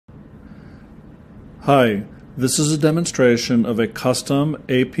Hi, this is a demonstration of a custom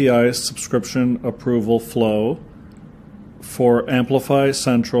API subscription approval flow for Amplify,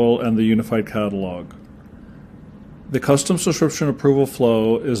 Central, and the Unified Catalog. The custom subscription approval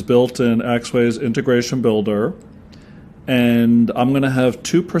flow is built in Axway's integration builder, and I'm going to have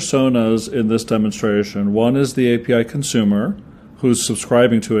two personas in this demonstration. One is the API consumer, who's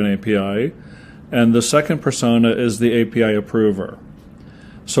subscribing to an API, and the second persona is the API approver.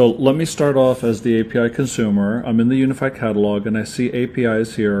 So let me start off as the API consumer. I'm in the Unified Catalog and I see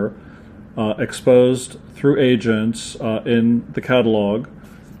APIs here exposed through agents in the catalog.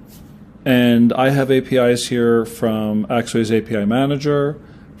 And I have APIs here from Axway's API Manager,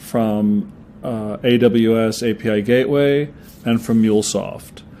 from AWS API Gateway, and from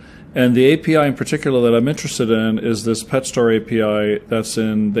MuleSoft. And the API in particular that I'm interested in is this pet store API that's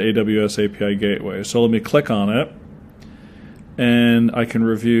in the AWS API Gateway. So let me click on it. And I can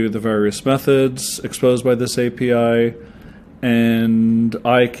review the various methods exposed by this API, and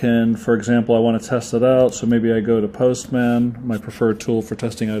I can, for example, I want to test it out, so maybe I go to Postman, my preferred tool for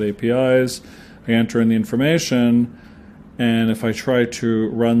testing out APIs. I enter in the information, and if I try to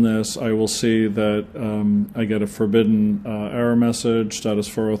run this, I will see that I get a forbidden error message, status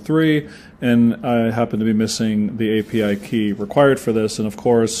 403, and I happen to be missing the API key required for this, and of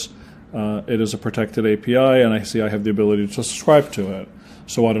course, it is a protected API, and I see I have the ability to subscribe to it.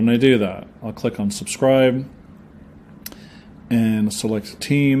 So why don't I do that? I'll click on subscribe and select a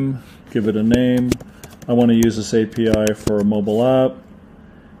team, give it a name. I want to use this API for a mobile app.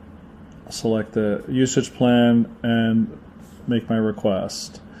 Select the usage plan and make my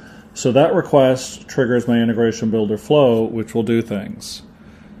request. So that request triggers my integration builder flow, which will do things.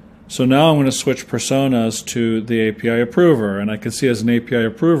 So now I'm going to switch personas to the API approver, and I can see as an API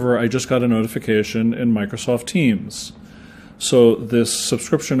approver I just got a notification in Microsoft Teams. So this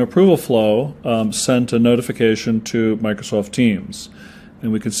subscription approval flow sent a notification to Microsoft Teams,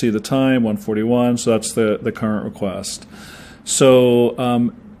 and we can see the time, 1:41, so that's the current request. So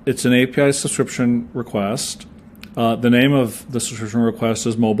it's an API subscription request. The name of the subscription request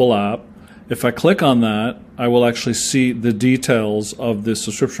is mobile app. If I click on that, I will actually see the details of the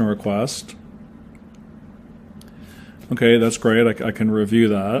subscription request. Okay, that's great. I can review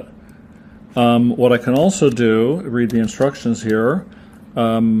that. What I can also do, read the instructions here.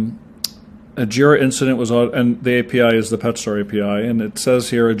 A Jira incident was, and the API is the Pet Store API, and it says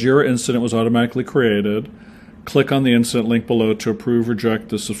here a Jira incident was automatically created. Click on the incident link below to approve, reject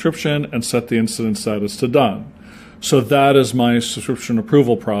the subscription, and set the incident status to done. So that is my subscription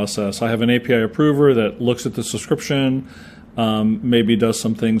approval process. I have an API approver that looks at the subscription, maybe does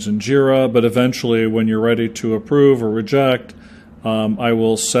some things in Jira, but eventually when you're ready to approve or reject, I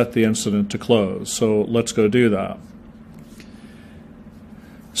will set the incident to close. So let's go do that.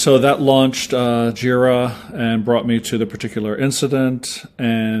 So that launched Jira and brought me to the particular incident,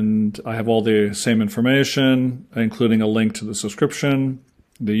 and I have all the same information, including a link to the subscription,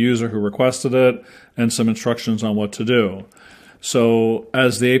 the user who requested it, and some instructions on what to do. So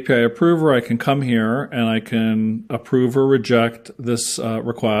as the API approver, I can come here and I can approve or reject this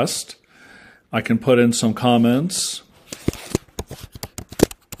request. I can put in some comments.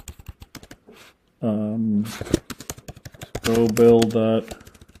 Go build that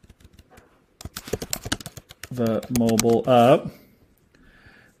mobile app.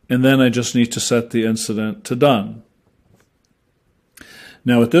 And then I just need to set the incident to done.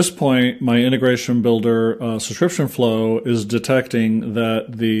 Now at this point, my integration builder subscription flow is detecting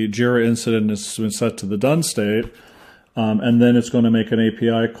that the Jira incident has been set to the done state, and then it's going to make an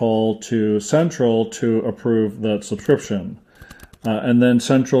API call to Central to approve that subscription. And then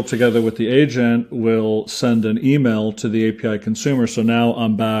Central, together with the agent, will send an email to the API consumer. So now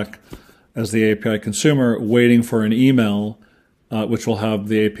I'm back as the API consumer waiting for an email which will have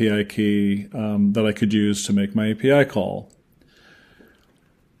the API key that I could use to make my API call.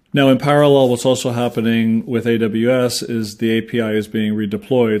 Now, in parallel, what's also happening with AWS is the API is being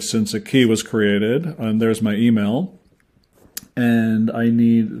redeployed since a key was created. And there's my email. And I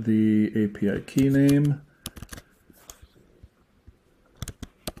need the API key name.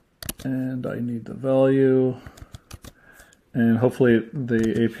 And I need the value. And hopefully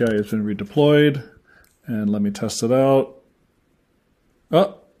the API has been redeployed. And let me test it out.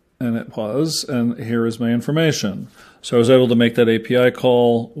 Oh, and it was. And here is my information. So I was able to make that API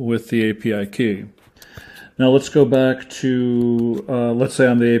call with the API key. Now let's go back to, let's say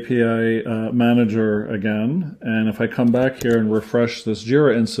I'm the API manager again, and if I come back here and refresh this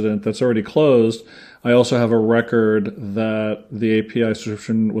Jira incident that's already closed, I also have a record that the API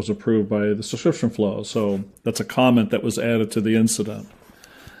subscription was approved by the subscription flow. So that's a comment that was added to the incident.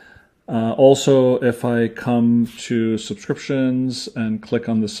 Also, if I come to subscriptions and click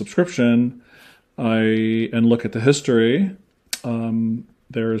on the subscription and look at the history,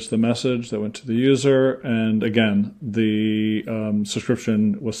 there's the message that went to the user, and again, the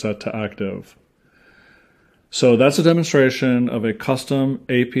subscription was set to active. So that's a demonstration of a custom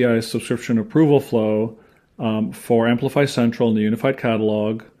API subscription approval flow for Amplify Central in the Unified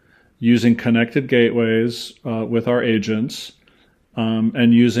Catalog, using connected gateways with our agents,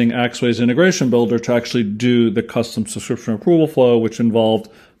 and using Axway's integration builder to actually do the custom subscription approval flow, which involved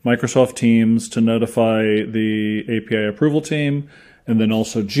Microsoft Teams to notify the API approval team, and then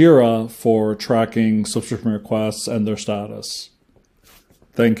also Jira for tracking subscription requests and their status.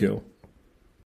 Thank you.